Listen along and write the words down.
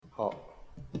好，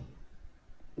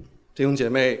弟兄姐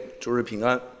妹，主日平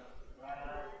安。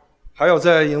还有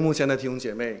在荧幕前的弟兄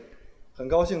姐妹，很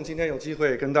高兴今天有机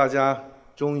会跟大家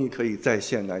终于可以在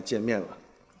线来见面了。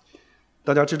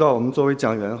大家知道我们作为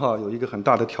讲员有一个很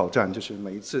大的挑战，就是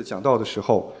每一次讲道的时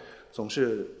候，总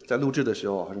是在录制的时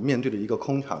候还是面对着一个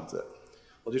空场子。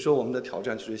我就说我们的挑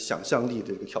战就是想象力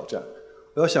这个挑战。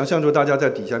我要想象出大家在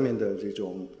底下面的这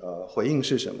种回应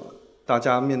是什么，大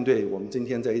家面对我们今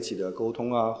天在一起的沟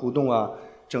通啊、互动啊、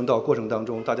正道过程当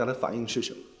中，大家的反应是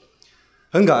什么？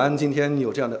很感恩今天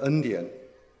有这样的恩典，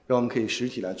让我们可以实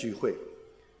体来聚会，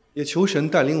也求神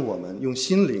带领我们用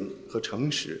心灵和诚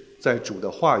实，在主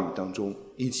的话语当中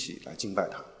一起来敬拜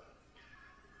他。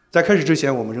在开始之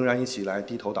前，我们仍然一起来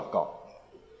低头祷告。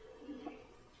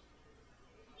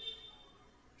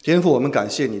天父，我们感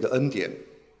谢你的恩典，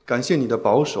感谢你的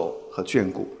保守和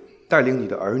眷顾，带领你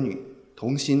的儿女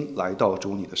同心来到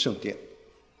主你的圣殿。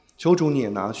求主你也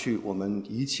拿去我们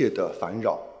一切的烦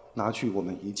扰，拿去我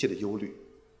们一切的忧虑，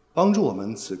帮助我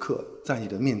们此刻在你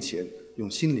的面前用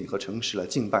心灵和诚实来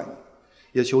敬拜你。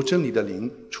也求真理的灵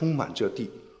充满这地，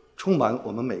充满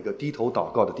我们每个低头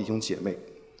祷告的弟兄姐妹，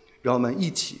让我们一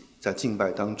起在敬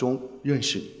拜当中认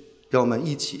识你，让我们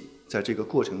一起在这个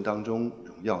过程当中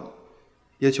荣耀你。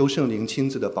也求圣灵亲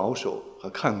自的保守和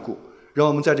看顾，让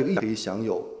我们在这个可以享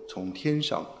有从天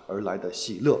上而来的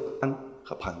喜乐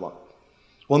和盼望。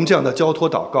我们这样的交托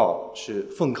祷告是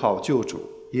奉靠救主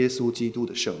耶稣基督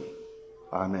的圣名，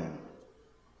阿们。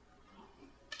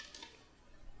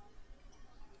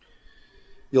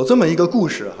有这么一个故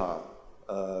事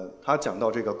他讲到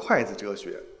这个筷子哲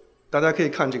学，大家可以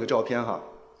看这个照片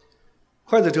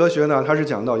筷子哲学呢，它是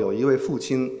讲到有一位父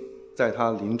亲在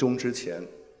他临终之前，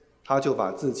他就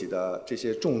把自己的这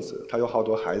些众子，他有好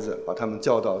多孩子，把他们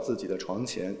叫到自己的床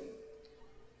前，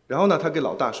然后呢，他给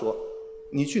老大说：“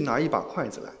你去拿一把筷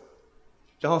子来，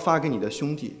然后发给你的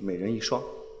兄弟每人一双。”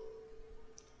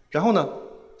然后呢，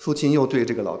父亲又对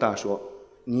这个老大说：“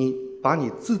你把你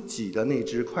自己的那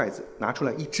只筷子拿出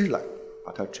来一只来，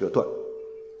把它折断，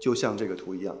就像这个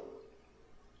图一样。”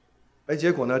结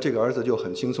果呢，这个儿子就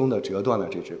很轻松地折断了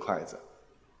这只筷子。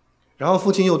然后父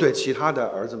亲又对其他的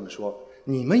儿子们说：“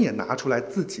你们也拿出来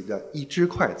自己的一只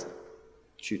筷子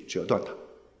去折断它。”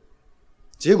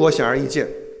结果显而易见，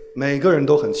每个人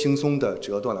都很轻松地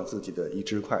折断了自己的一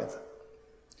只筷子。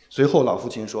随后老父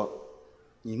亲说：“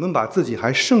你们把自己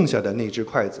还剩下的那只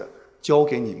筷子交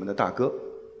给你们的大哥，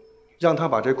让他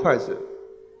把这筷子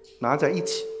拿在一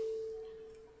起。”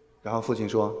然后父亲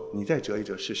说：“你再折一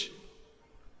折试试。”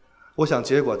我想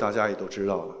结果大家也都知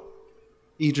道了，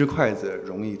一只筷子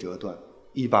容易折断，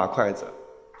一把筷子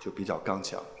就比较刚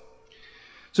强。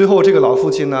最后这个老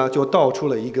父亲呢，就道出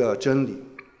了一个真理，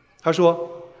他说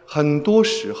很多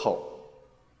时候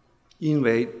因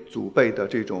为祖辈的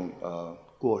这种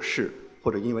过世，或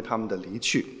者因为他们的离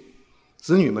去，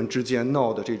子女们之间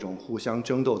闹的这种互相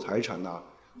争斗财产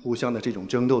互相的这种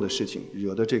争斗的事情，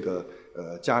惹得这个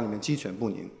家里面鸡犬不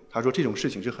宁。他说这种事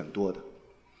情是很多的，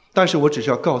但是我只是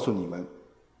要告诉你们，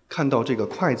看到这个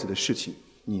筷子的事情，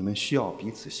你们需要彼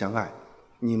此相爱，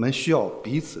你们需要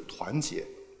彼此团结，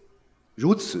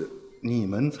如此你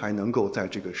们才能够在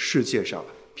这个世界上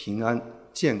平安、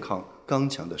健康、刚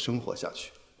强地生活下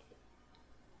去。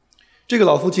这个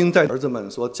老父亲在儿子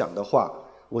们所讲的话，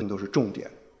我想都是重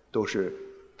点，都是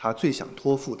他最想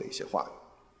托付的一些话语。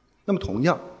那么同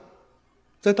样，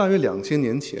在大约2000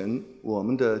年前，我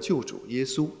们的救主耶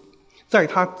稣，在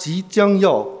他即将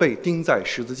要被钉在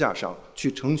十字架上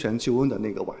去成全救恩的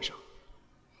那个晚上，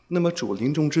那么主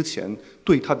临终之前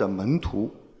对他的门徒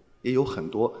也有很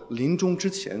多临终之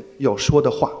前要说的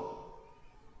话，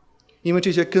因为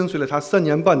这些跟随了他3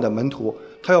年半的门徒，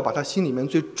他要把他心里面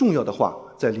最重要的话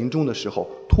在临终的时候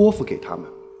托付给他们。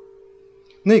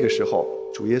那个时候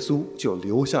主耶稣就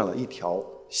留下了一条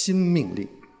新命令，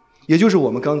也就是我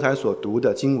们刚才所读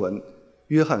的经文，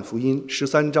约翰福音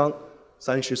13章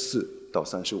34到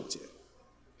35节。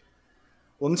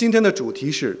我们今天的主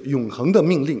题是永恒的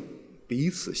命令，彼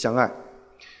此相爱。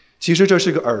其实这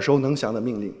是个耳熟能详的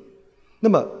命令。那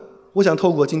么我想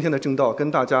透过今天的正道跟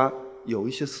大家有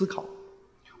一些思考，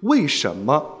为什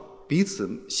么彼此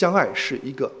相爱是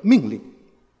一个命令，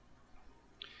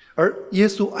而耶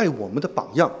稣爱我们的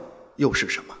榜样又是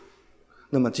什么？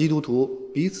那么基督徒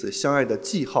彼此相爱的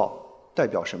记号代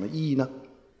表什么意义呢？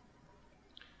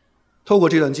透过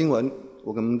这段经文，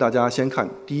我跟大家先看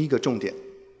第一个重点，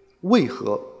为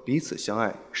何彼此相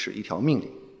爱是一条命令。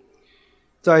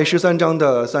在13章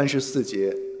的34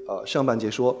节上半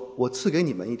节说：“我赐给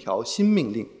你们一条新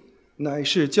命令，乃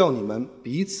是叫你们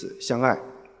彼此相爱。”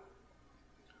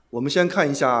我们先看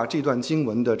一下这段经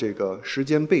文的这个时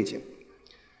间背景。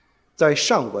在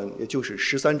上文，也就是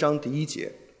13章第1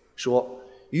节说，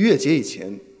逾越节以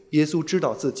前，耶稣知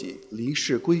道自己离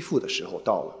世归父的时候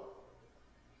到了。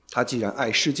他既然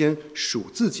爱世间属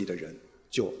自己的人，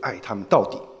就爱他们到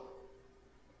底。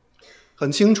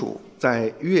很清楚，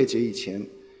在逾越节以前，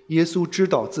耶稣知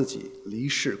道自己离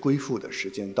世归父的时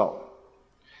间到了。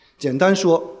简单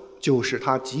说，就是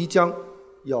他即将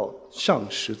要上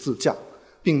十字架，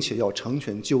并且要成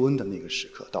全救恩的那个时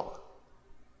刻到了。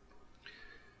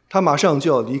他马上就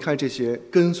要离开这些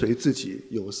跟随自己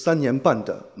有3年半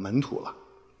的门徒了。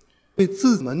对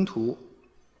自己门徒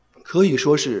可以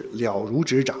说是了如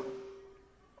指掌，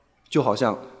就好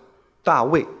像大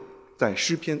卫在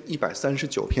诗篇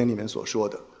139篇里面所说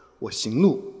的：我行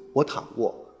路，我躺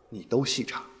卧，你都细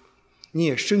察，你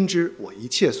也深知我一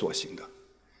切所行的。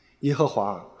耶和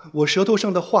华，我舌头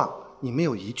上的话，你没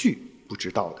有一句不知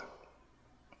道的。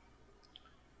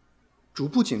主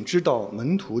不仅知道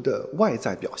门徒的外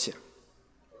在表现，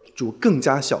主更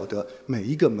加晓得每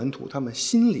一个门徒他们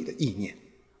心里的意念。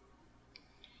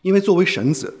因为作为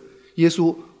神子，耶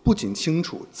稣不仅清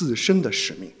楚自身的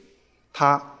使命，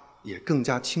他也更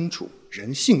加清楚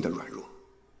人性的软弱。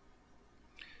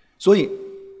所以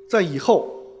在以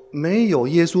后没有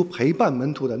耶稣陪伴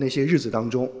门徒的那些日子当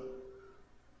中，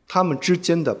他们之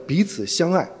间的彼此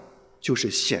相爱，就是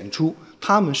显出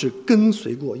他们是跟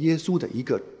随过耶稣的一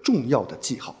个重要的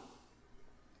记号。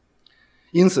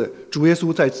因此主耶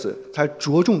稣在此才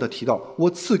着重地提到：我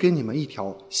赐给你们一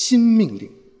条新命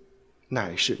令，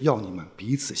乃是要你们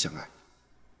彼此相爱。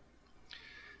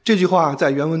这句话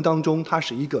在原文当中，它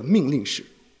是一个命令式。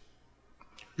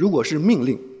如果是命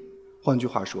令，换句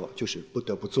话说就是不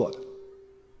得不做的。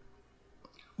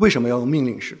为什么要用命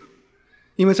令式呢？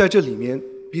因为在这里面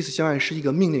彼此相爱是一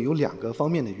个命令，有2个方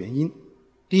面的原因。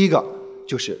第一个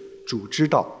就是主知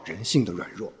道人性的软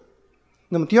弱，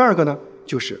那么第二个呢，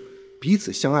就是彼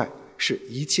此相爱是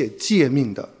一切诫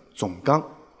命的总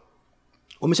纲。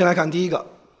我们先来看第一个，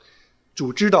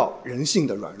主知道人性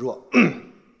的软弱。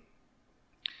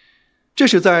这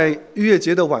是在逾越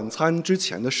节的晚餐之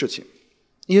前的事情。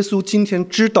耶稣今天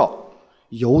知道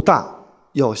犹大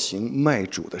要行卖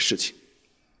主的事情，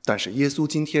但是耶稣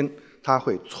今天他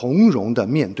会从容地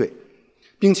面对，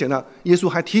并且呢，耶稣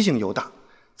还提醒犹大，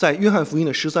在约翰福音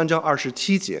的13章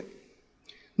27节，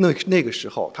那个时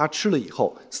候他吃了以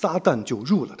后，撒旦就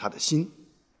入了他的心。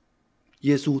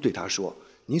耶稣对他说：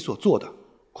你所做的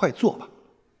快做吧。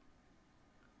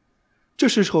这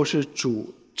时候是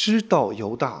主知道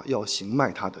犹大要行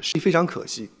卖他的事。非常可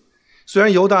惜，虽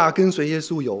然犹大跟随耶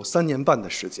稣有3年半的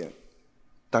时间，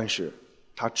但是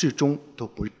他至终都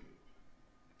不认。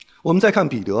我们再看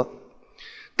彼得，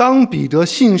当彼得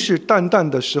信誓旦旦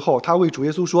的时候，他为主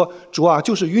耶稣说：主啊，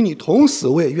就是与你同死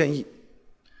我也愿意。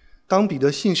当彼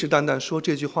得信誓旦旦说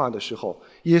这句话的时候，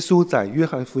耶稣在约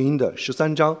翰福音的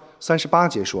13章38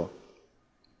节说：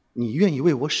你愿意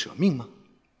为我舍命吗？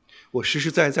我实实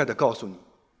在在的告诉你，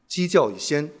鸡叫以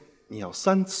先，你要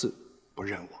3次不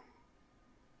认我。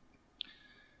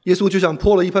耶稣就像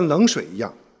泼了一盆冷水一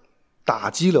样，打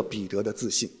击了彼得的自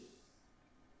信。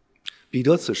彼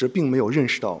得此时并没有认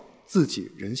识到自己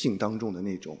人性当中的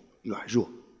那种软弱，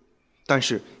但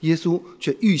是耶稣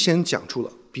却预先讲出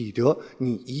了彼得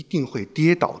你一定会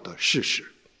跌倒的事实。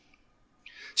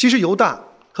其实犹大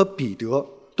和彼得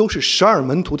都是12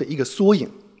门徒的一个缩影。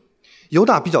犹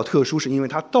大比较特殊，是因为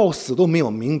他到死都没有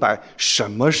明白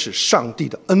什么是上帝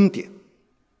的恩典。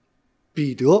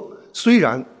彼得虽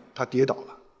然他跌倒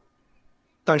了，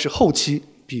但是后期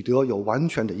彼得有完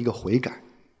全的一个悔改。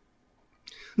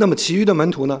那么其余的门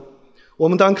徒呢？我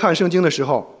们当看圣经的时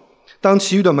候，当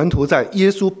其余的门徒在耶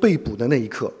稣被捕的那一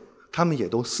刻，他们也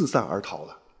都四散而逃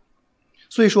了。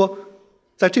所以说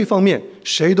在这方面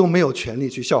谁都没有权利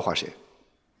去笑话谁。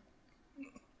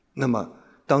那么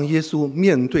当耶稣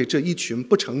面对这一群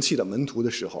不成器的门徒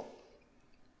的时候，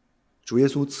主耶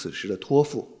稣此时的托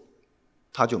付，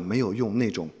他就没有用那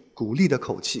种鼓励的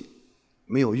口气，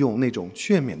没有用那种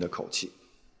劝勉的口气，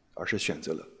而是选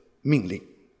择了命令。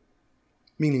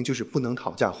命令就是不能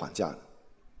讨价还价的，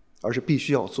而是必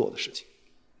须要做的事情。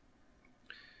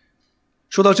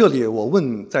说到这里，我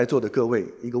问在座的各位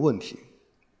一个问题，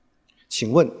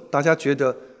请问大家觉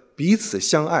得彼此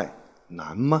相爱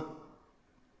难吗？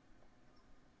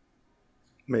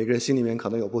每个人心里面可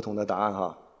能有不同的答案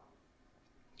哈。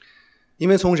因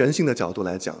为从人性的角度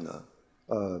来讲呢，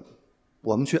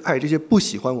我们去爱这些不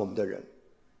喜欢我们的人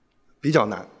比较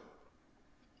难。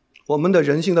我们的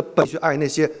人性的本去爱那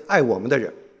些爱我们的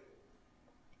人。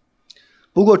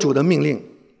不过主的命令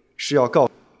是要告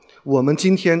诉我们，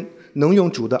今天能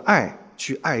用主的爱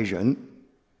去爱人，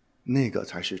那个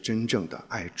才是真正的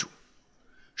爱主。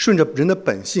顺着人的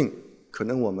本性可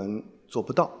能我们做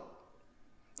不到，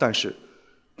但是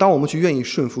当我们去愿意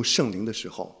顺服圣灵的时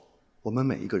候，我们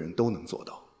每一个人都能做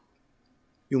到，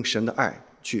用神的爱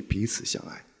去彼此相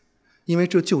爱，因为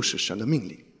这就是神的命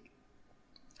令。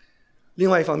另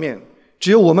外一方面，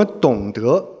只有我们懂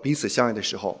得彼此相爱的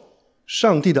时候，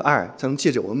上帝的爱才能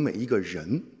借着我们每一个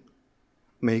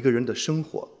人的生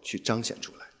活去彰显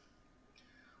出来。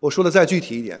我说的再具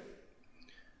体一点，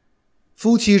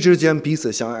夫妻之间彼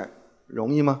此相爱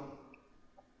容易吗？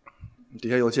底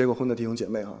下有结过婚的弟兄姐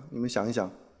妹哈，你们想一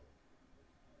想，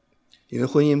因为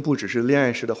婚姻不只是恋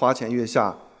爱时的花前月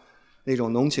下那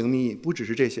种浓情蜜意，不只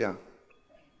是这些啊。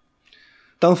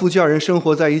当夫妻二人生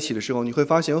活在一起的时候，你会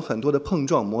发现有很多的碰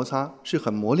撞摩擦，是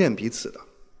很磨练彼此的，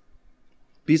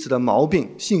彼此的毛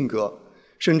病、性格，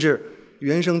甚至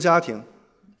原生家庭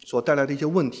所带来的一些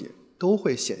问题都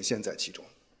会显现在其中。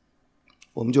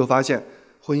我们就发现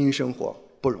婚姻生活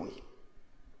不容易，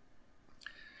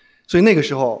所以那个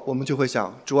时候我们就会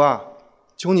想，主啊，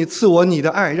求你赐我你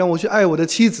的爱，让我去爱我的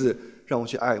妻子，让我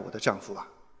去爱我的丈夫吧。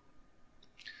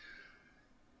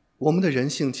我们的人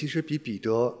性其实比彼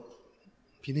得、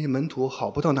比那些门徒好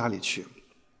不到哪里去。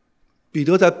彼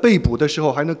得在被捕的时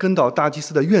候还能跟到大祭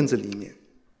司的院子里面，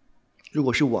如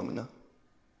果是我们呢？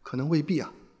可能未必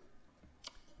啊。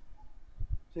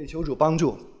所以求主帮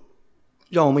助，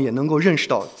让我们也能够认识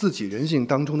到自己人性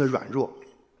当中的软弱，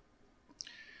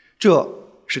这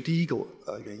是第一个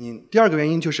原因。第二个原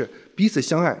因就是彼此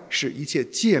相爱是一切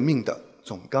诫命的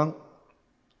总纲。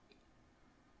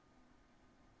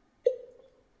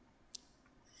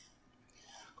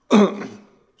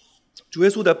主耶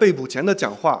稣在被捕前的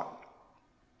讲话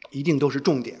一定都是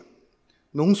重点，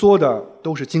浓缩的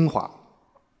都是精华。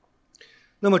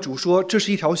那么主说这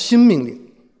是一条新命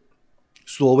令，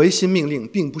所谓新命令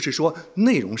并不是说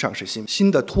内容上是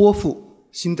新的托付、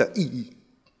新的意义，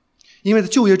因为在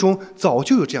旧约中早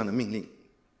就有这样的命令。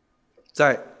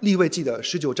在利未记的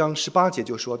19章18节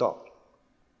就说到，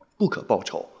不可报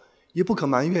仇，也不可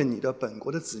埋怨你的本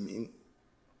国的子民，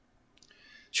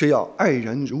却要爱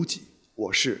人如己，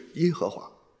我是耶和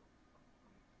华。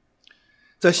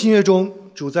在新约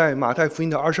中，主在马太福音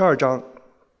的22章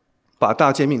把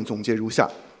大诫命总结如下：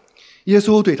耶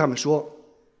稣对他们说，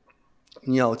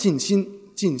你要尽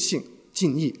心、尽性、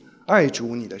尽意爱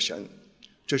主你的神，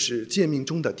这是诫命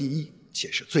中的第一，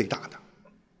且是最大的。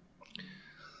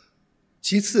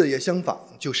其次也相仿，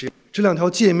就是这两条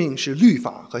诫命是律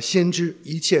法和先知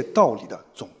一切道理的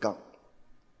总纲。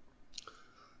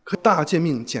可大诫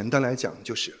命简单来讲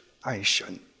就是爱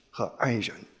神和爱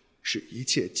人，是一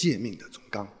切诫命的总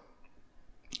纲。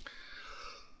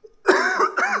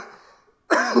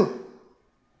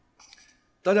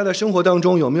大家在生活当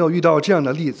中有没有遇到这样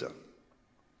的例子？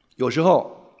有时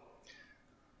候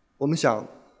我们想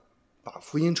把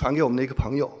福音传给我们的一个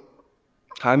朋友，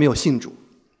他还没有信主，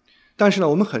但是呢，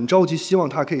我们很着急，希望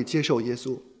他可以接受耶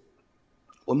稣，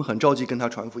我们很着急跟他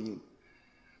传福音。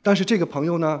但是这个朋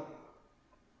友呢，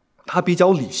他比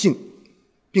较理性，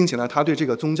并且呢，他对这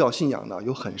个宗教信仰呢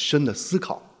有很深的思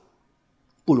考，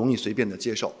不容易随便的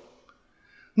接受。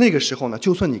那个时候呢，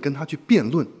就算你跟他去辩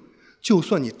论，就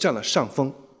算你占了上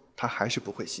风，他还是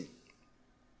不会信。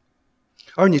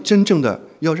而你真正的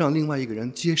要让另外一个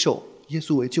人接受耶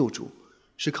稣为救主，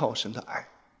是靠神的爱，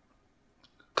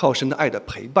靠神的爱的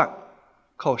陪伴，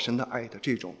靠神的爱的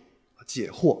这种解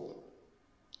惑，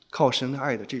靠神的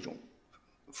爱的这种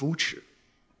扶持，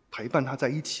陪伴他在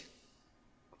一起。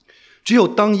只有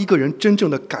当一个人真正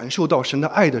的感受到神的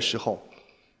爱的时候，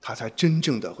他才真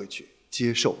正的会去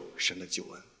接受神的救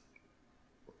恩。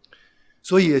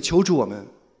所以也求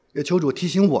主提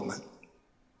醒我们，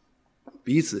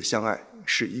彼此相爱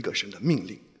是一个神的命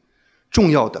令，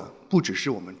重要的不只是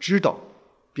我们知道，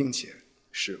并且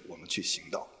是我们去行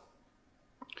道。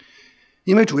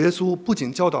因为主耶稣不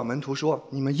仅教导门徒说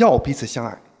你们要彼此相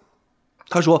爱，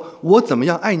他说我怎么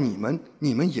样爱你们，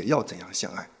你们也要怎样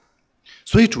相爱。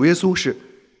所以主耶稣是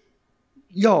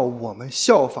要我们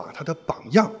效法他的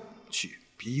榜样，去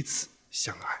彼此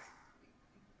相爱。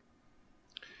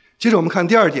接着我们看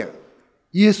第二点，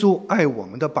耶稣爱我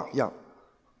们的榜样。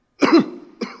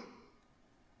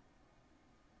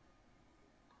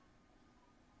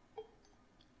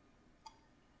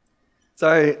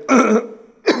在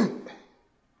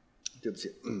对不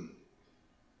起，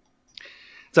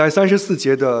在34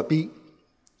节的 B，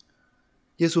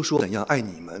 耶稣说怎样爱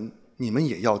你们，你们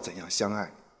也要怎样相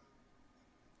爱。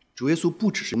主耶稣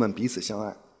不只是我们彼此相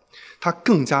爱，他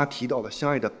更加提到了相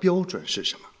爱的标准是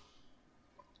什么，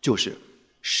就是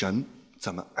神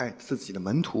怎么爱自己的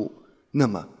门徒，那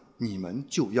么你们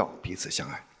就要彼此相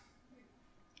爱。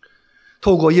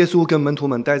透过耶稣跟门徒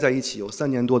们待在一起有3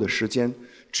年多的时间，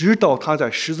直到他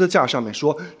在十字架上面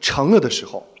说成了的时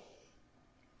候，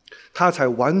他才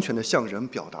完全的向人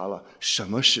表达了什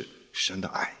么是神的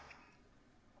爱。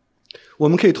我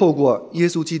们可以透过耶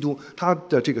稣基督他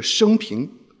的这个生平，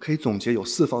可以总结有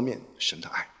4方面神的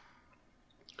爱。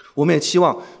我们也期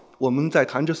望我们在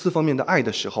谈这4方面的爱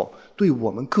的时候，对我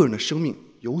们个人的生命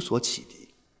有所启迪。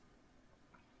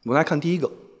我们来看第一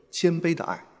个，谦卑的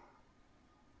爱。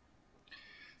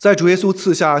在主耶稣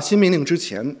赐下新命令之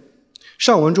前，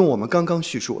上文中我们刚刚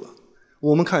叙述了。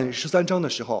我们看13章的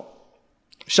时候，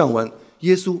上文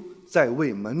耶稣在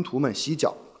为门徒们洗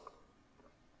脚，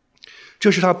这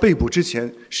是他被捕之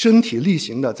前身体力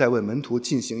行的在为门徒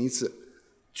进行一次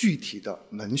具体的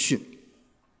门训。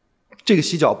这个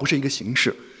洗脚不是一个形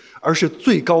式，而是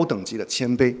最高等级的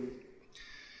谦卑。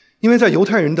因为在犹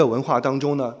太人的文化当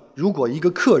中呢，如果一个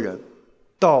客人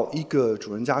到一个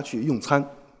主人家去用餐，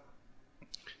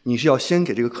你是要先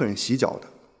给这个客人洗脚的，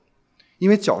因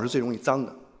为脚是最容易脏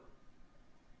的，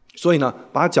所以呢，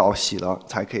把脚洗了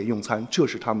才可以用餐，这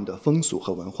是他们的风俗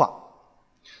和文化。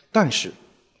但是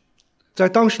在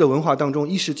当时的文化当中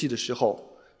，1世纪的时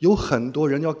候，有很多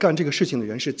人要干这个事情的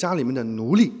人是家里面的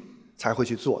奴隶才会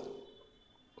去做的，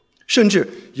甚至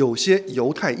有些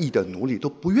犹太裔的奴隶都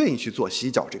不愿意去做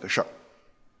洗脚这个事儿。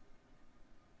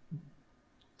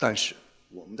但是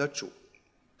我们的主，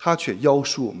他却腰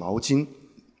束毛巾，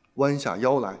弯下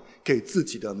腰来给自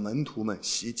己的门徒们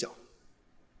洗脚。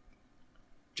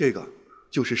这个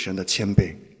就是神的谦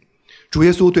卑。主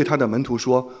耶稣对他的门徒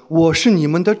说：我是你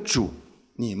们的主，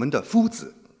你们的夫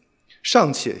子，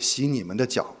尚且洗你们的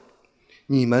脚，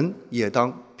你们也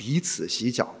当彼此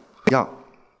洗脚，让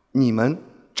你们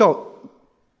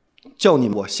叫你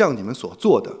们我向你们所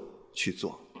做的去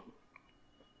做。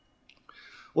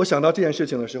我想到这件事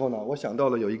情的时候呢，我想到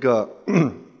了有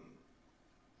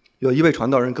一位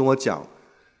传道人跟我讲，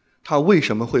他为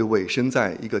什么会委身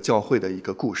在一个教会的一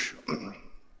个故事。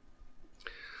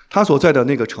他所在的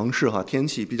那个城市天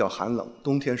气比较寒冷，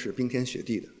冬天是冰天雪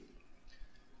地的。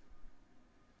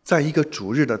在一个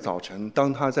主日的早晨，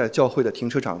当他在教会的停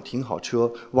车场停好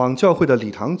车，往教会的礼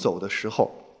堂走的时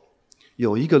候，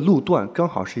有一个路段刚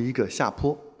好是一个下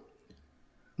坡，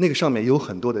那个上面有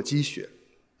很多的积雪。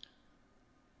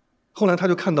后来他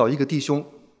就看到一个弟兄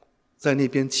在那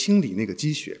边清理那个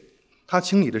积雪，他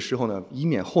清理的时候呢，以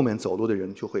免后面走路的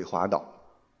人就会滑倒。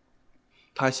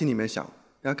他心里面想，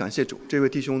感谢主，这位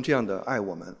弟兄这样的爱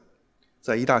我们，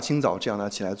在一大清早这样的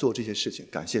起来做这些事情，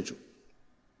感谢主。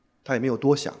他也没有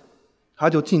多想，他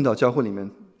就进到教会里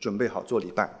面准备好做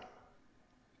礼拜。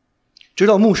直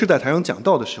到牧师在台上讲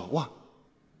道的时候，哇，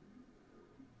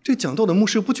这讲道的牧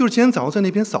师不就是今天早上在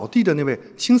那边扫地的那位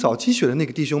清扫积雪的那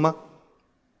个弟兄吗？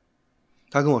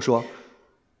他跟我说，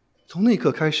从那一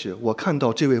刻开始，我看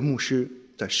到这位牧师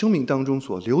在生命当中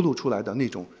所流露出来的那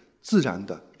种自然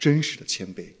的真实的谦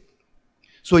卑，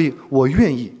所以我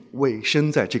愿意委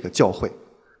身在这个教会，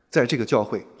在这个教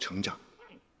会成长。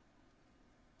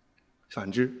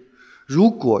反之，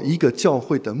如果一个教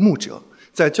会的牧者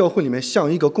在教会里面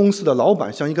像一个公司的老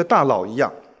板，像一个大佬一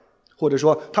样，或者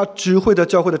说他只会在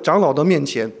教会的长老的面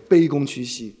前卑躬屈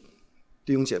膝，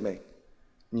弟兄姐妹，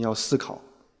你要思考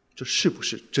这是不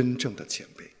是真正的谦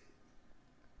卑。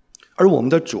而我们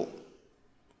的主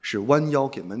是弯腰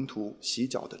给门徒洗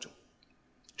脚的主，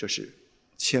这是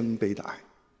谦卑的爱。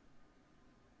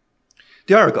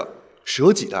第二个，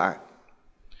舍己的爱。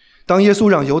当耶稣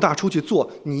让犹大出去做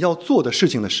你要做的事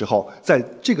情的时候，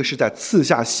这个是在赐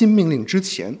下新命令之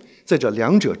前，在这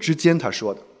两者之间他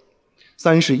说的。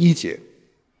31节，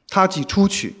他既出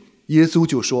去，耶稣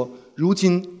就说，如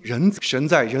今神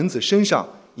在人子身上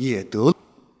也得了。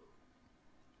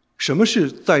什么是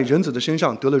在人子的身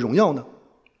上得了荣耀呢？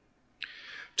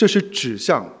这是指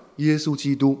向耶稣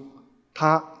基督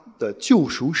他的救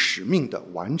赎使命的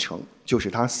完成，就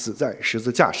是他死在十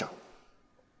字架上。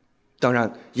当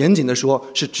然严谨的说，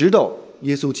是直到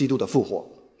耶稣基督的复活。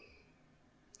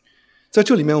在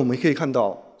这里面我们可以看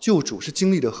到，救主是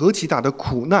经历了何其大的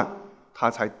苦难，他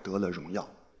才得了荣耀。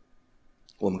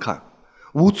我们看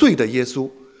无罪的耶稣，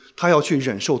他要去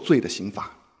忍受罪的刑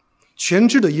罚，全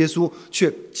知的耶稣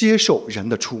却接受人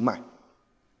的出卖，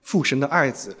父神的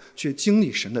爱子却经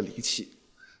历神的离弃，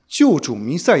救主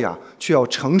弥赛亚却要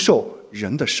承受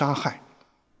人的杀害。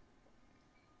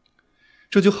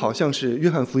这就好像是约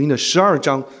翰福音的12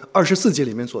章24节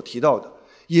里面所提到的，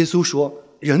耶稣说，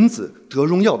人子得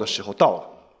荣耀的时候到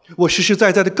了，我实实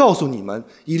在在的告诉你们，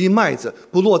一粒麦子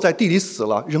不落在地里死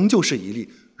了，仍旧是一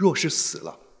粒，若是死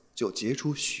了，就结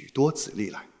出许多子粒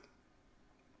来。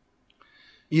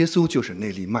耶稣就是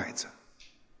那粒麦子，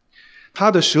他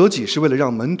的舍己是为了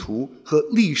让门徒和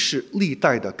历世历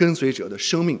代的跟随者的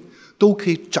生命都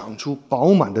可以长出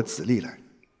饱满的子粒来。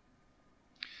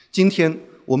今天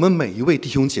我们每一位弟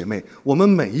兄姐妹，我们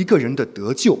每一个人的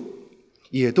得救，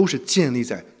也都是建立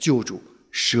在救主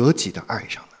舍己的爱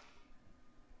上的。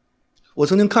我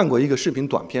曾经看过一个视频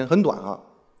短片，很短啊，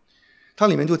它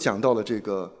里面就讲到了这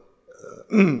个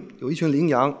有一群羚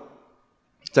羊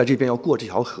在这边要过这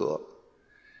条河，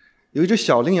有一只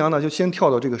小羚羊呢就先跳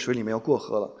到这个水里面要过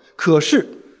河了，可是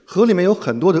河里面有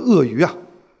很多的鳄鱼啊，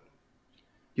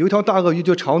有一条大鳄鱼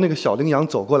就朝那个小羚羊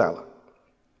走过来了。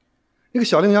那个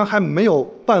小羚羊还没有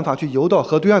办法去游到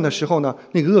河对岸的时候呢，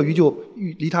那个鳄鱼就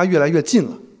离它越来越近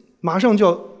了，马上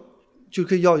就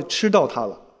可以要吃到它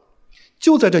了。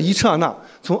就在这一刹那，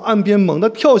从岸边猛地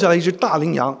跳下来一只大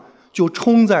羚羊，就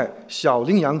冲在小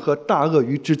羚羊和大鳄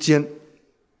鱼之间。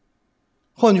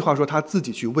换句话说，他自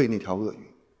己去喂那条鳄鱼。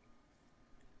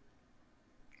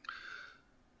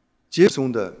杰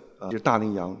松的这大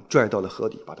羚羊拽到了河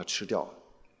底，把它吃掉了。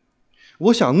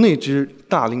我想那只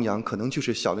大羚羊可能就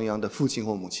是小羚羊的父亲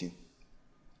或母亲。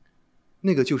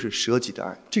那个就是舍己的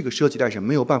爱，这个舍己的爱是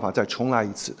没有办法再重来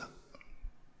一次的。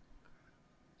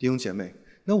弟兄姐妹，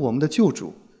那我们的救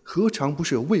主何尝不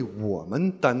是为我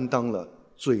们担当了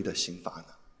罪的刑罚呢？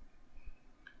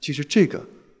其实这个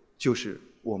就是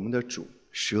我们的主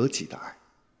舍己的爱。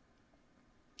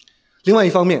另外一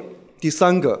方面，第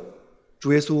三个，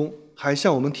主耶稣还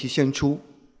向我们体现出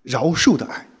饶恕的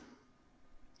爱。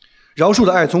饶恕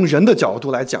的爱从人的角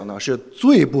度来讲呢，是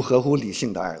最不合乎理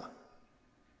性的爱了。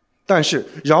但是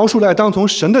饶恕的爱当从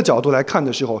神的角度来看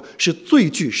的时候，是最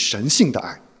具神性的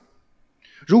爱。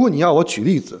如果你要我举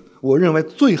例子，我认为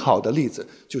最好的例子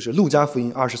就是路加福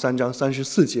音23章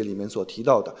34节里面所提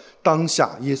到的，当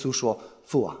下耶稣说：“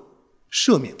父啊，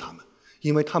赦免他们，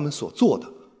因为他们所做的，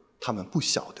他们不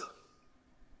晓得。”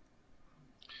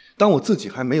当我自己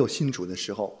还没有信主的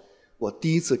时候，我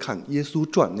第一次看《耶稣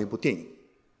传》那部电影。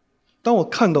当我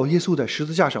看到耶稣在十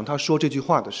字架上他说这句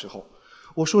话的时候，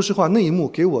我说实话，那一幕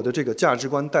给我的这个价值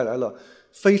观带来了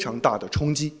非常大的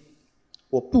冲击。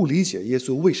我不理解耶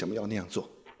稣为什么要那样做。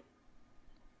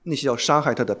那些要杀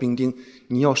害他的兵丁，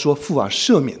你要说父啊，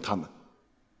赦免他们。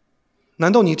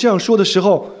难道你这样说的时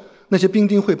候，那些兵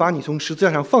丁会把你从十字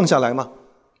架上放下来吗？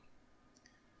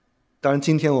当然，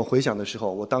今天我回想的时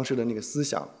候，我当时的那个思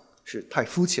想是太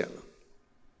肤浅了。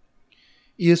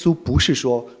耶稣不是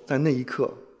说在那一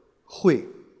刻会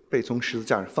被从十字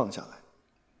架上放下来，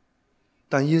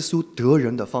但耶稣得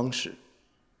人的方式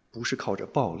不是靠着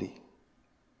暴力，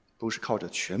不是靠着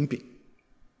权柄。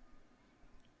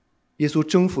耶稣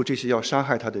征服这些要杀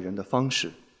害他的人的方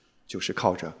式，就是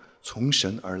靠着从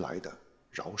神而来的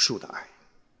饶恕的爱。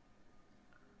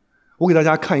我给大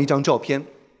家看一张照片，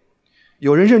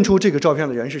有人认出这个照片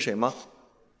的人是谁吗？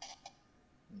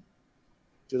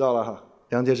知道了哈，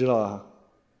梁杰知道了哈。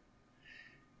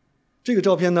这个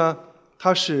照片呢，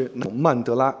它是曼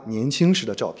德拉年轻时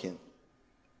的照片。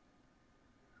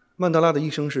曼德拉的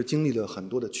一生是经历了很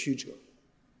多的曲折，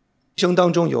一生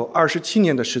当中有27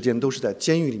年的时间都是在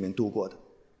监狱里面度过的。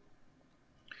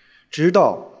直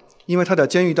到因为他在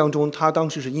监狱当中，他当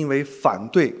时是因为反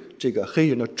对这个黑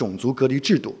人的种族隔离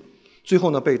制度，最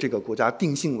后呢被这个国家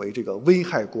定性为这个危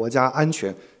害国家安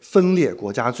全、分裂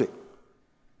国家罪，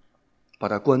把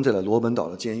他关在了罗本岛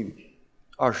的监狱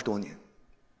20多年。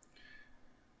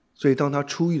所以当他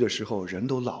出狱的时候，人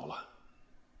都老了。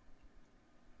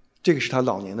这个是他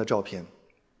老年的照片。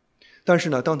但是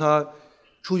呢，当他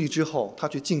出狱之后，他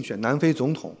去竞选南非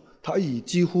总统，他以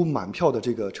几乎满票的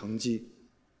这个成绩，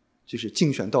就是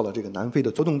竞选到了这个南非的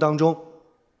总统当中。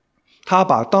他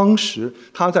把当时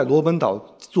他在罗本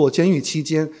岛做监狱期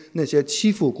间那些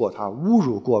欺负过他、侮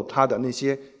辱过他的那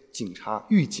些警察、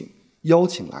狱警邀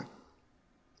请来。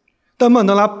但曼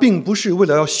德拉并不是为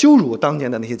了要羞辱当年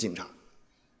的那些警察，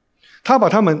他把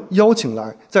他们邀请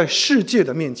来，在世界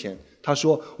的面前，他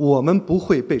说：“我们不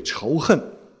会被仇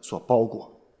恨所包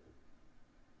裹。”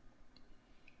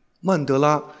曼德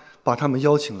拉把他们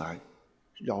邀请来，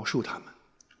饶恕他们，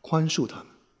宽恕他们，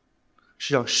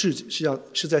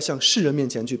是在向世人面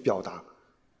前去表达，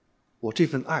我这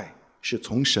份爱是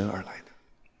从神而来的。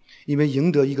因为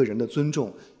赢得一个人的尊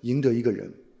重，赢得一个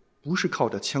人，不是靠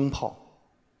着枪炮，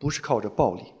不是靠着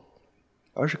暴力，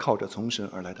而是靠着从神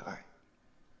而来的爱。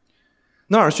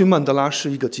纳尔逊·曼德拉是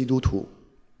一个基督徒，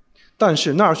但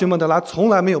是纳尔逊·曼德拉从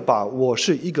来没有把我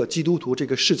是一个基督徒这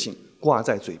个事情挂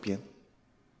在嘴边，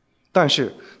但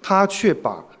是他却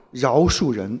把饶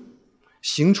恕人、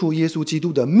行出耶稣基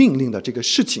督的命令的这个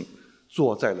事情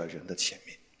做在了人的前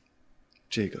面。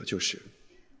这个就是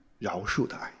饶恕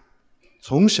的爱，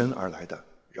从神而来的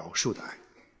饶恕的爱。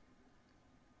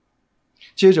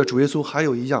接着主耶稣还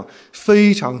有一样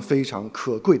非常非常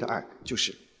可贵的爱，就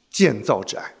是建造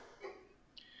之爱。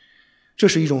这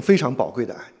是一种非常宝贵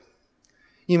的爱，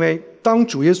因为当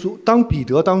彼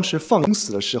得当时放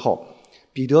死的时候，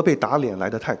彼得被打脸来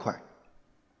得太快，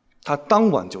他当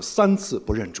晚就3次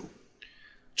不认主。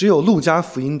只有路加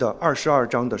福音的22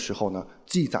章的时候呢，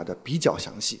记载的比较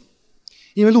详细。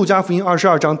因为路加福音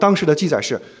22章当时的记载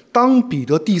是，当彼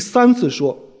得第3次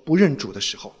说不认主的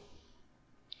时候，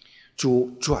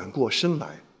主转过身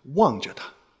来望着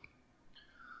他。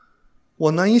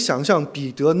我难以想象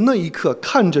彼得那一刻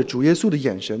看着主耶稣的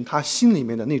眼神，他心里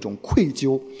面的那种愧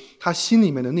疚，他心里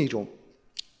面的那种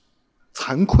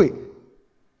惭愧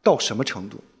到什么程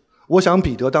度。我想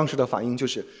彼得当时的反应就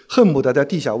是恨不得在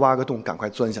地下挖个洞赶快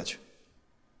钻下去。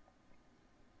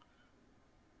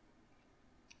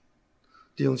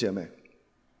弟兄姐妹，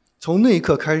从那一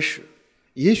刻开始，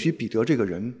也许彼得这个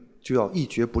人就要一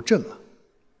蹶不振了，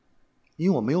因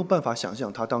为我没有办法想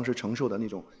象他当时承受的那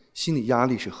种心理压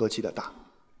力是何其的大。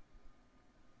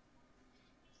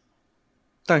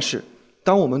但是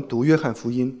当我们读约翰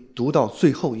福音读到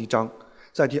最后一章，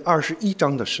在第21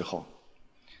章的时候，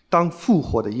当复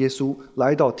活的耶稣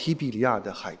来到提比里亚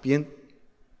的海边，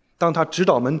当他指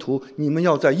导门徒你们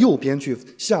要在右边去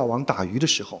下网打鱼的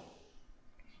时候，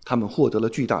他们获得了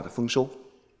巨大的丰收。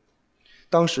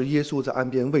当时耶稣在岸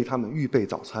边为他们预备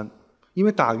早餐，因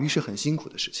为打鱼是很辛苦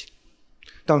的事情。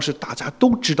当时大家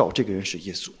都知道这个人是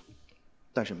耶稣，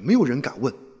但是没有人敢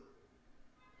问，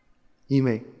因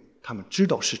为他们知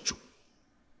道是主。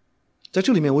在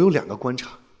这里面我有2个观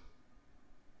察。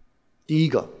第一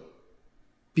个，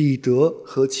彼得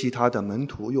和其他的门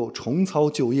徒又重操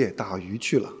旧业打鱼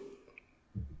去了。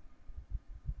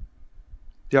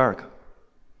第二个，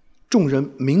众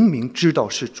人明明知道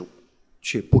是主，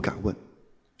却不敢问，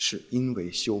是因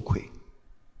为羞愧。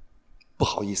不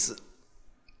好意思，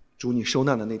主你受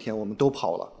难的那天我们都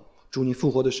跑了，主你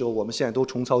复活的时候我们现在都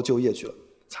重操旧业去了，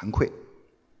惭愧。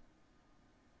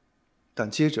但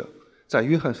接着在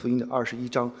约翰福音的21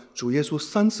章，主耶稣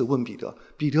3次问彼得，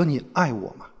彼得你爱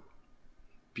我吗？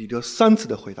彼得3次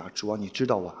的回答，主啊你知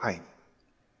道我爱你。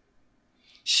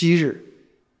昔日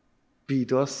彼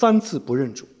得3次不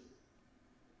认主，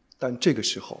但这个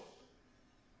时候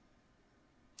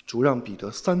主让彼得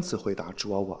3次回答，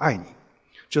主啊我爱你。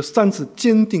这3次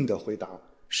坚定的回答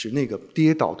使那个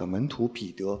跌倒的门徒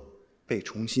彼得被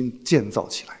重新建造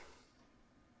起来。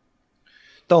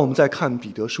当我们在看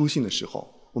彼得书信的时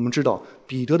候，我们知道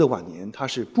彼得的晚年他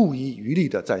是不遗余力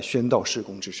的在宣道事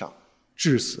工之上，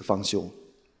至死方休。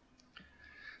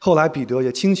后来彼得也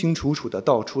清清楚楚地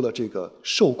道出了这个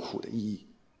受苦的意义。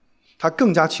他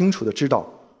更加清楚地知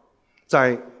道，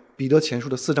在彼得前书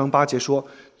的4章8节说，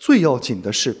最要紧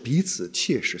的是彼此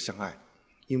切实相爱，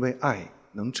因为爱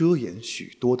能遮掩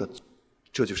许多的罪，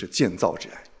这就是建造之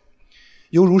爱。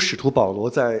犹如使徒保罗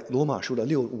在罗马书的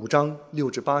5章6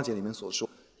至8节里面所说，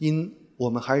因我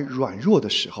们还软弱的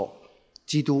时候，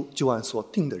基督就按所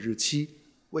定的日期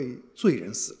为罪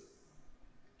人死。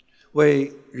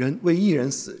为义人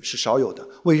死是少有的，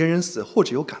为人人死或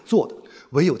者有敢做的，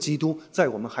唯有基督在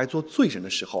我们还做罪人的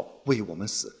时候为我们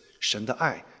死，神的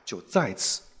爱就在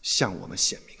此向我们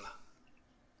显明了。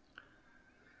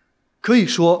可以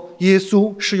说耶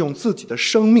稣是用自己的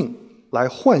生命来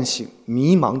唤醒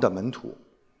迷茫的门徒。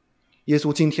耶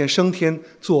稣今天升天，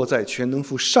坐在全能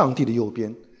父上帝的右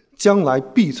边，将来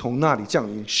必从那里降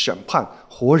临审判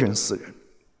活人死人。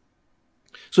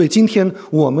所以今天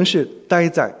我们是待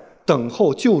在等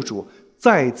候救主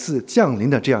再次降临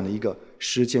的这样的一个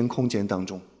时间空间当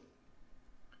中。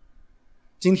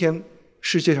今天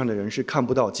世界上的人是看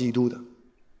不到基督的，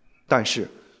但是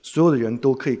所有的人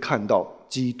都可以看到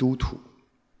基督徒。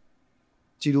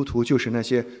基督徒就是那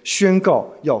些宣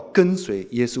告要跟随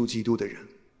耶稣基督的人。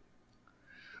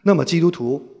那么基督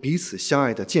徒彼此相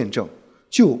爱的见证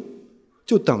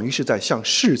就等于是在向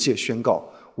世界宣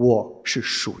告，我是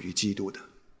属于基督的。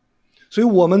所以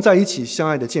我们在一起相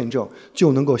爱的见证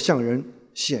就能够向人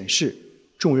显示，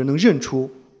众人能认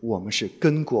出我们是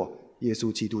跟过耶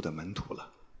稣基督的门徒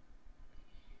了。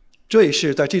这也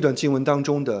是在这段经文当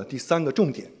中的第3个重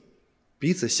点，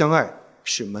彼此相爱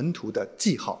是门徒的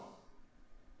记号。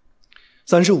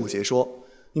35节说，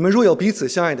你们若有彼此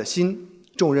相爱的心，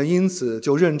众人因此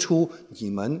就认出你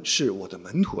们是我的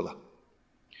门徒了。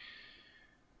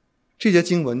这节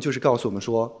经文就是告诉我们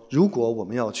说，如果我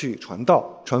们要去传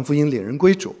道、传福音、领人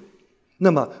归主，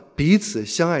那么彼此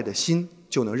相爱的心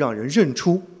就能让人认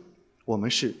出我们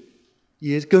是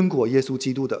跟过耶稣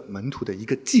基督的门徒的一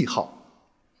个记号。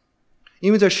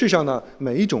因为在世上呢，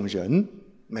每一种人、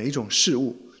每一种事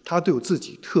物，它都有自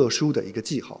己特殊的一个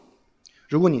记号。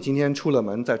如果你今天出了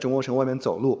门，在中国城外面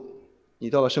走路，你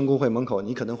到了圣公会门口，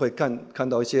你可能会看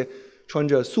到一些穿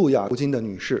着素雅头巾的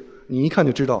女士，你一看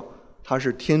就知道她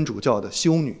是天主教的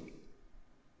修女。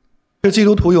这基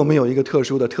督徒有没有一个特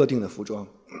殊的特定的服装？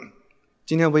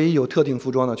今天唯一有特定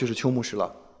服装的就是邱牧师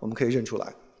了，我们可以认出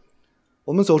来。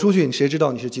我们走出去，谁知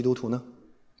道你是基督徒呢？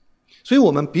所以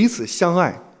我们彼此相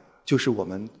爱，就是我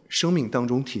们生命当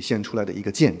中体现出来的一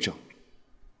个见证，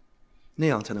那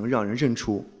样才能让人认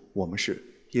出我们是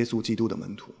耶稣基督的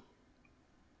门徒。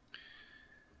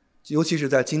尤其是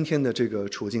在今天的这个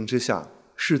处境之下，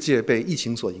世界被疫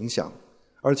情所影响，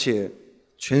而且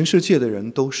全世界的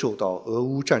人都受到俄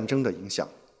乌战争的影响，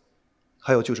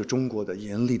还有就是中国的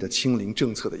严厉的清零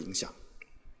政策的影响，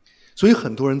所以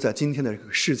很多人在今天的这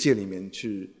个世界里面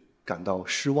去感到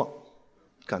失望，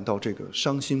感到这个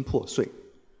伤心破碎，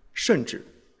甚至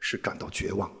是感到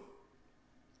绝望。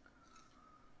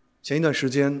前一段时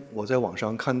间我在网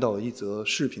上看到一则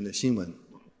视频的新闻，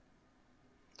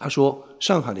他说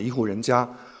上海的一户人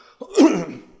家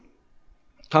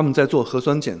他们在做核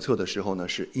酸检测的时候呢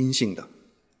是阴性的，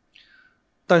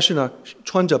但是呢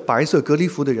穿着白色隔离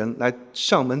服的人来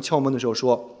上门敲门的时候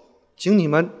说，请你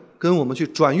们跟我们去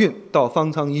转运到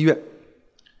方舱医院。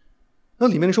那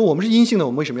里面人说我们是阴性的，我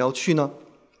们为什么要去呢？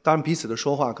当然彼此的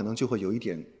说话可能就会有一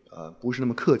点不是那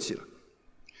么客气了。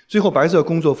最后白色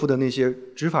工作服的那些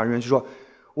执法人员就说，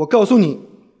我告诉你，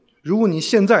如果你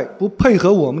现在不配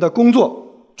合我们的工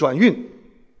作转运，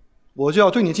我就要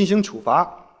对你进行处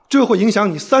罚，这会影响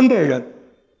你3代人。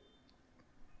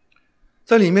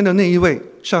在里面的那一位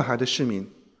上海的市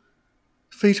民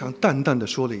非常淡淡地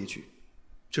说了一句，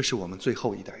这是我们最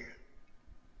后一代人。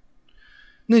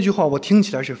那句话我听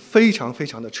起来是非常非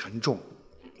常的沉重，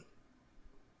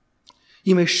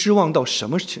因为失望到什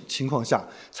么情况下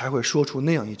才会说出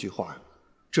那样一句话，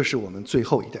这是我们最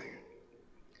后一代人。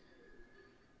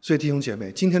所以弟兄姐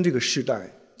妹，今天这个时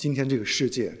代，今天这个世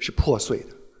界是破碎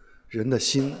的，人的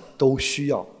心都需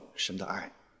要神的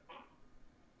爱，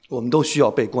我们都需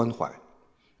要被关怀，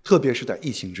特别是在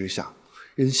疫情之下，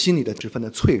人心里的十分的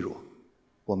脆弱，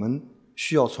我们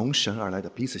需要从神而来的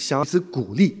彼此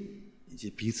鼓励以及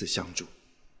彼此相助。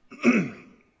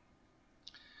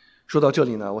说到这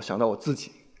里呢，我想到我自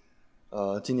己，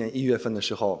今年1月份的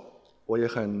时候，我也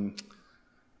很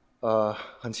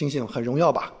庆幸，很荣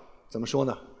耀吧？怎么说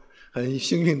呢？很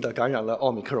幸运的感染了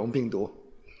奥密克戎病毒。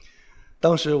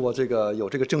当时我有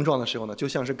这个症状的时候呢，就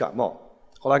像是感冒。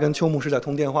后来跟邱牧师在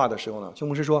通电话的时候呢，邱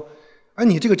牧师说：“哎，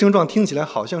你这个症状听起来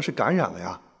好像是感染了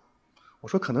呀。”我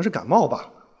说：“可能是感冒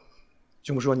吧。”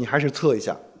邱牧师说：“你还是测一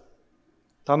下。”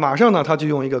他马上呢，他就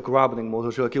用一个 Grab 那个摩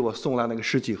托车给我送来那个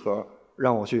试剂盒，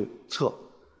让我去测，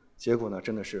结果呢，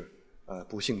真的是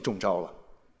不幸中招了。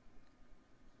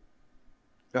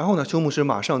然后呢，邱牧师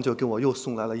马上就给我又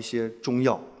送来了一些中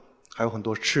药，还有很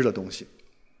多吃的东西。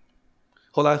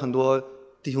后来很多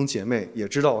弟兄姐妹也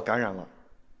知道我感染了，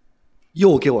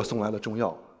又给我送来了中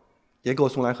药，也给我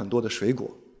送来很多的水果。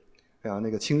哎呀，那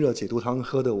个清热解毒汤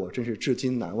喝的我真是至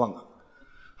今难忘啊！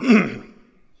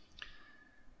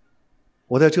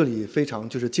我在这里非常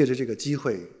就是借着这个机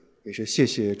会，也是谢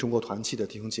谢中国团契的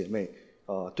弟兄姐妹，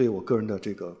对我个人的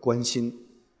这个关心，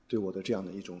对我的这样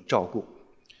的一种照顾，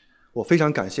我非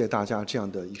常感谢大家这样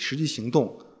的以实际行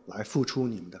动来付出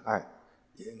你们的爱，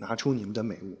也拿出你们的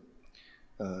美物，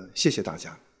谢谢大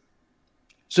家。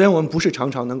虽然我们不是常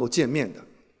常能够见面的，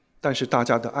但是大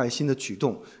家的爱心的举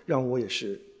动让我也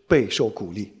是备受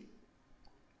鼓励。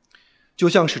就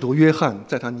像使徒约翰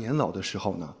在他年老的时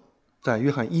候呢，在约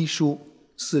翰一书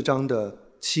4章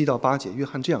的7到8节，约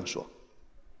翰这样说：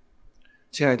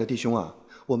亲爱的弟兄啊，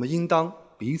我们应当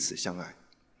彼此相爱，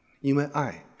因为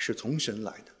爱是从神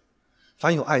来的，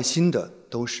凡有爱心的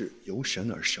都是由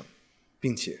神而生，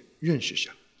并且认识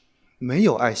神，没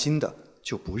有爱心的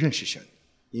就不认识神，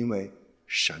因为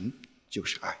神就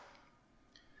是爱。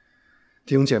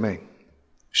弟兄姐妹，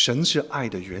神是爱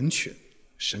的源泉，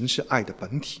神是爱的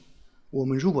本体，我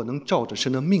们如果能照着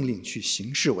神的命令去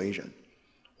行事为人，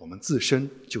我们自身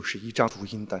就是一张福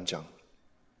音单张。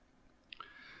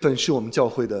本是我们教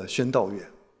会的宣道月，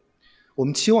我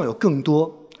们期望有更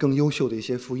多更优秀的一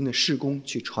些福音的事工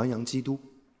去传扬基督，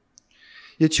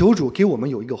也求主给我们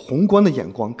有一个宏观的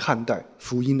眼光看待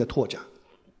福音的拓展，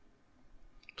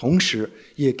同时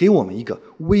也给我们一个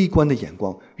微观的眼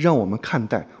光，让我们看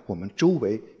待我们周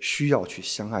围需要去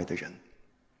相爱的人。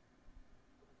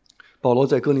保罗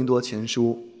在哥林多前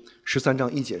书13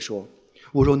章1节说：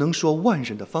我若能说万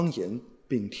人的方言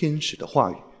并天使的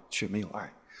话语，却没有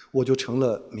爱，我就成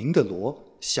了鸣的锣，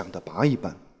响的钹一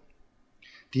般。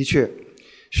的确，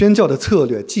宣教的策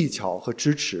略、技巧和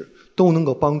支持都能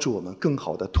够帮助我们更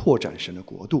好地拓展神的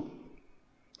国度，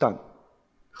但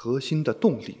核心的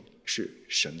动力是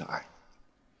神的爱。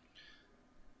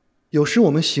有时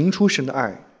我们行出神的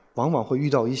爱，往往会遇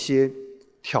到一些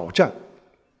挑战，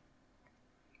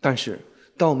但是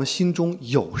当我们心中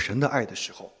有神的爱的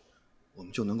时候，我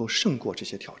们就能够胜过这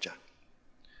些挑战。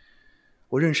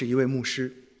我认识一位牧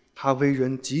师，他为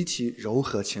人极其柔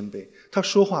和谦卑，他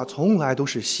说话从来都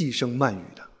是细声慢语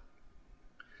的。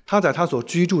他在他所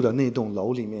居住的那栋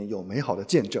楼里面有美好的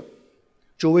见证，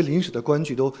周围邻舍的关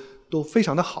系都非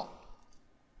常的好。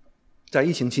在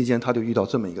疫情期间，他就遇到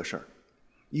这么一个事儿。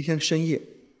一天深夜，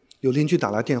有邻居打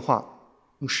来电话，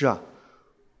牧师啊，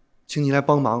请你来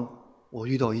帮忙，我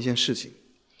遇到一件事情。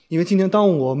因为今天当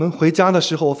我们回家的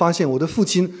时候，我发现我的父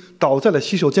亲倒在了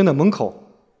洗手间的门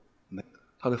口，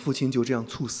他的父亲就这样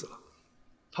猝死了。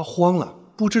他慌了，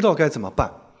不知道该怎么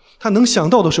办。他能想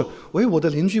到的是，喂，我的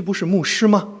邻居不是牧师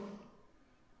吗？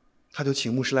他就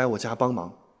请牧师来我家帮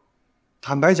忙。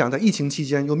坦白讲，在疫情期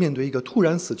间又面对一个突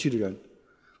然死去的人，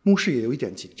牧师也有一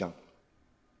点紧张。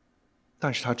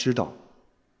但是他知道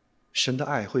神的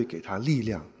爱会给他力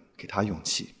量，给他勇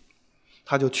气。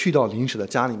他就去到邻舍的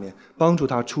家里面，帮助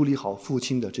他处理好父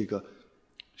亲的这个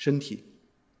身体。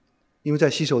因为在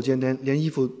洗手间连衣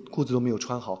服裤子都没有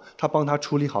穿好，他帮他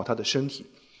处理好他的身体，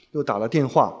又打了电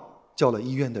话叫了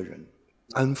医院的人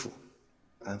安抚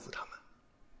他们。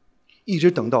一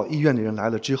直等到医院的人来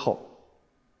了之后，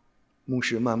牧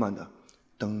师慢慢的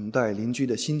等待邻居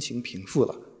的心情平复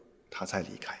了，他才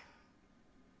离开。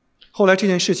后来这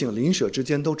件事情邻舍之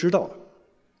间都知道了，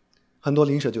很多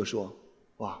邻舍就说，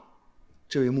哇，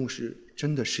这位牧师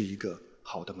真的是一个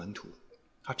好的门徒，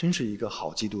他真是一个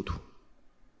好基督徒。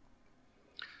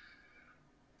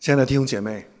亲爱的弟兄姐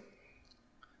妹，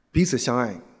彼此相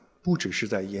爱不只是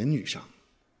在言语上，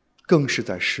更是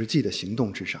在实际的行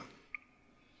动之上。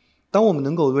当我们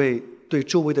能够对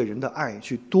周围的人的爱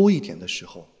去多一点的时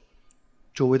候，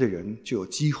周围的人就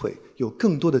有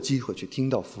更多的机会去听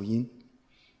到福音。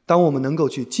当我们能够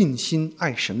去尽心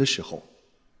爱神的时候，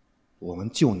我们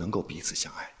就能够彼此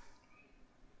相爱。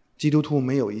基督徒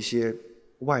没有一些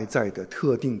外在的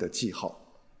特定的记号，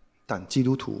但基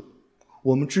督徒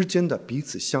我们之间的彼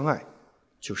此相爱，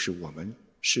就是我们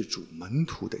是主门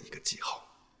徒的一个记号。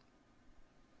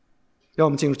让我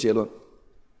们进入结论。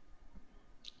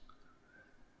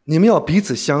你们要彼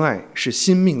此相爱是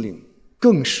新命令，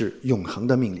更是永恒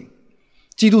的命令。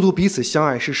基督徒彼此相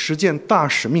爱是实践大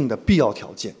使命的必要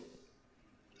条件。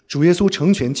主耶稣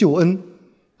成全救恩，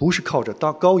不是靠着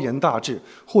高言大志，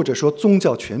或者说宗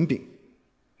教权柄，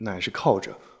乃是靠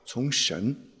着从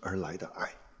神而来的爱。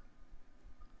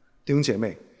弟兄姐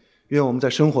妹，愿我们在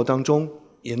生活当中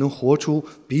也能活出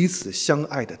彼此相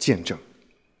爱的见证，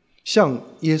像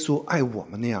耶稣爱我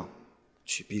们那样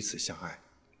去彼此相爱。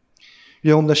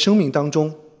愿我们的生命当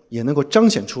中也能够彰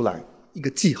显出来一个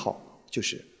记号，就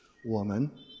是我们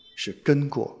是跟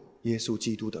过耶稣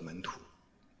基督的门徒。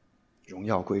荣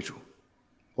耀归主。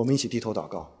我们一起低头祷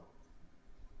告。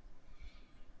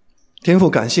天父，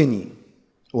感谢你，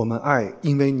我们爱，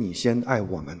因为你先爱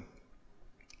我们。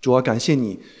主啊，感谢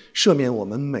你赦免我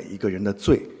们每一个人的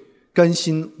罪，甘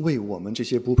心为我们这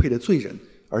些不配的罪人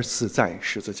而死在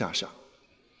十字架上。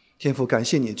天父，感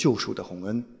谢你救赎的宏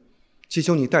恩，祈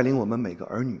求你带领我们每个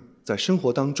儿女在生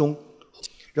活当中，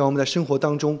让我们在生活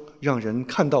当中让人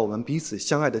看到我们彼此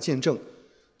相爱的见证，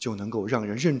就能够让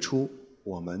人认出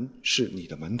我们是你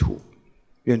的门徒。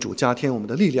愿主加添我们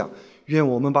的力量，愿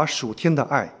我们把属天的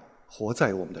爱活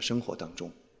在我们的生活当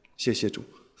中。谢谢主，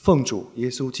奉主耶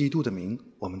稣基督的名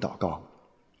我们祷告，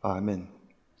阿们。